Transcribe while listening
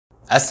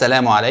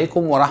السلام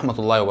عليكم ورحمة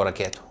الله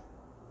وبركاته.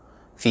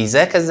 في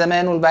ذاك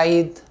الزمان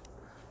البعيد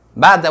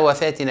بعد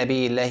وفاة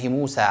نبي الله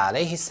موسى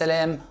عليه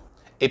السلام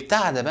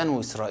ابتعد بنو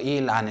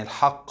إسرائيل عن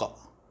الحق،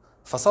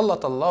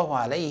 فسلط الله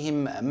عليهم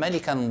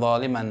ملكا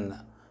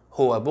ظالما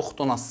هو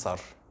بخت نصر،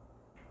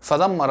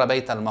 فدمر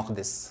بيت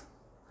المقدس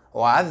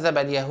وعذب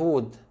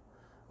اليهود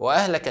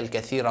وأهلك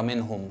الكثير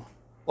منهم.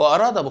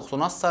 وأراد بخت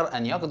نصر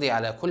أن يقضي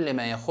على كل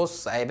ما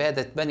يخص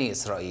عبادة بني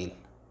إسرائيل،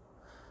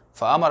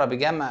 فأمر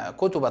بجمع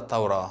كتب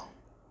التوراة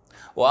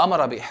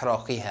وأمر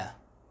بإحراقها،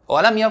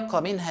 ولم يبق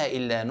منها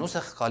إلا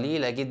نسخ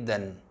قليلة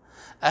جدا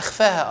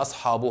أخفاها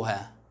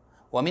أصحابها،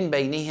 ومن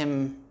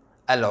بينهم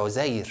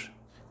العزير.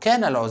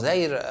 كان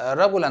العزير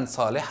رجلا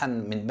صالحا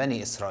من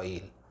بني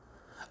إسرائيل،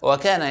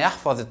 وكان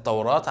يحفظ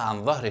التوراة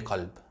عن ظهر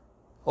قلب.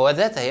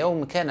 وذات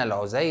يوم كان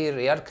العزير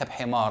يركب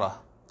حماره،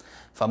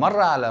 فمر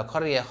على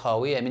قرية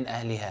خاوية من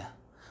أهلها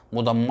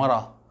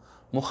مدمرة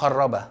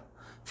مخربة،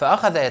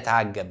 فأخذ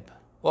يتعجب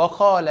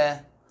وقال: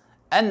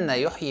 أن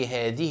يحيي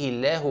هذه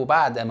الله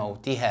بعد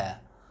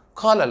موتها؟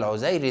 قال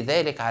العزير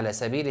ذلك على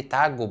سبيل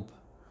التعجب،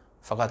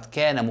 فقد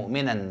كان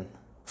مؤمنا،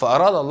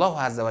 فأراد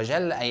الله عز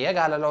وجل أن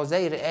يجعل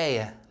العزير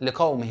آية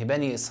لقومه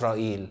بني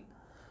إسرائيل،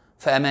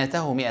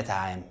 فأماته 100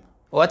 عام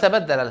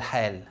وتبدل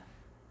الحال.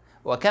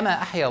 وكما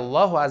أحيا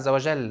الله عز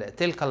وجل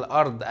تلك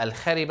الأرض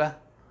الخربة،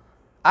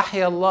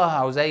 أحيا الله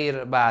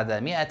عزير بعد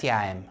 100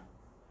 عام.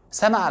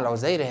 سمع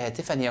العزير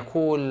هاتفا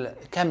يقول: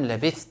 كم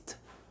لبثت؟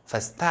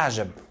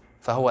 فاستعجب،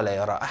 فهو لا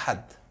يرى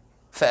أحد،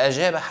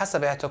 فأجاب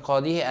حسب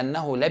اعتقاده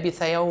أنه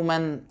لبث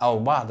يوما أو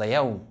بعض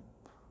يوم،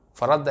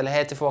 فرد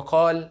الهاتف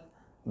وقال: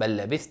 بل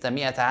لبثت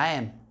 100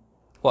 عام.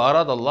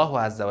 وأراد الله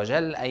عز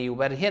وجل أن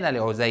يبرهن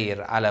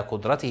لعزير على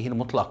قدرته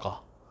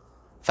المطلقة،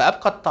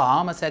 فأبقى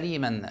الطعام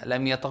سليما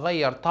لم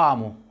يتغير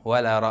طعمه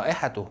ولا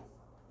رائحته.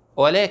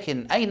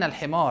 ولكن أين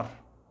الحمار؟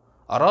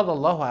 أراد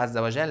الله عز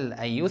وجل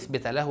أن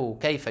يثبت له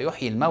كيف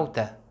يحيي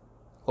الموتى،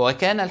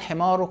 وكان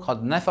الحمار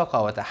قد نفق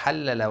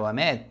وتحلل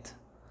ومات،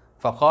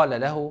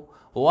 فقال له: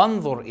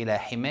 وانظر إلى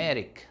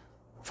حمارك.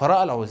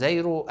 فرأى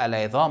العزير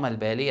العظام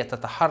البالية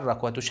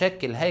تتحرك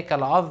وتشكل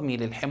هيكل عظمي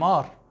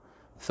للحمار،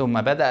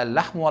 ثم بدأ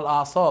اللحم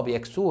والأعصاب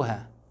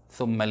يكسوها،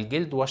 ثم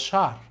الجلد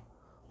والشعر،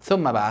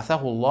 ثم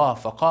بعثه الله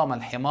فقام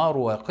الحمار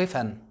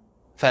واقفا.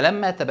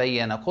 فلما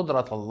تبين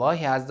قدرة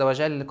الله عز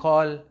وجل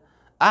قال: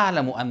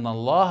 أعلم أن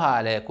الله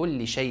على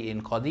كل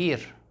شيء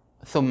قدير.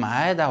 ثم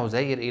عاد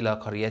عزير إلى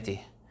قريته،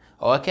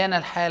 وكان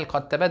الحال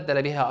قد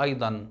تبدل بها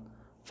أيضا،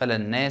 فلا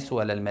الناس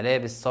ولا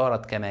الملابس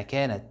صارت كما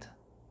كانت.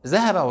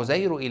 ذهب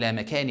عزير إلى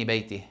مكان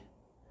بيته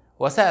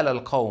وسأل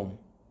القوم: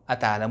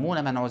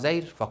 أتعلمون من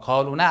عزير؟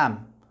 فقالوا: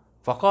 نعم.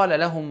 فقال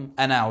لهم: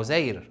 أنا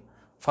عزير.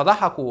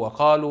 فضحكوا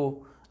وقالوا: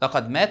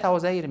 لقد مات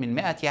عزير من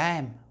 100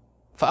 عام.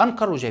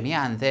 فأنكروا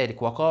جميعا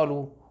ذلك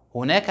وقالوا: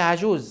 هناك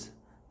عجوز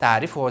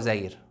تعرف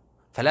عزير.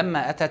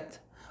 فلما أتت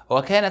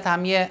وكانت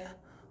عمياء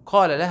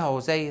قال لها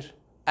عزير: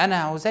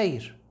 أنا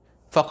عزير.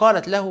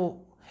 فقالت له: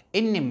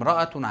 إني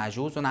امرأة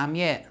عجوز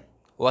عمياء.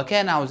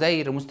 وكان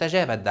عزير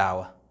مستجاب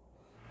الدعوة،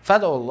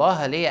 فادعوا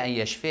الله لي أن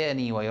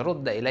يشفيني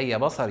ويرد إلي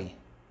بصري.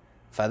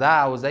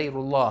 فدعا عزير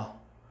الله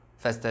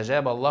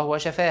فاستجاب الله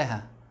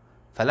وشفاها.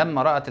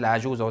 فلما رأت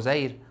العجوز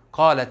عزير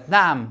قالت: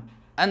 نعم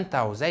أنت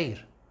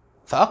عزير.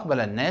 فأقبل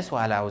الناس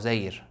على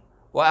عزير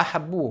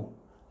وأحبوه،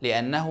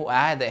 لأنه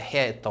أعاد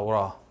إحياء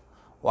التوراة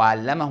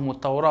وعلمهم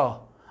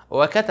التوراة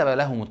وكتب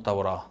لهم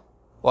التوراة.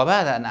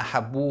 وبعد أن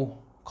أحبوه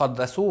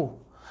قدسوه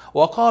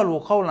وقالوا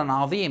قولا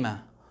عظيما،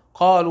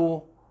 قالوا: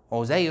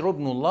 عزير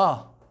ابن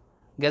الله.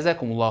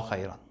 جزاكم الله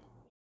خيرا.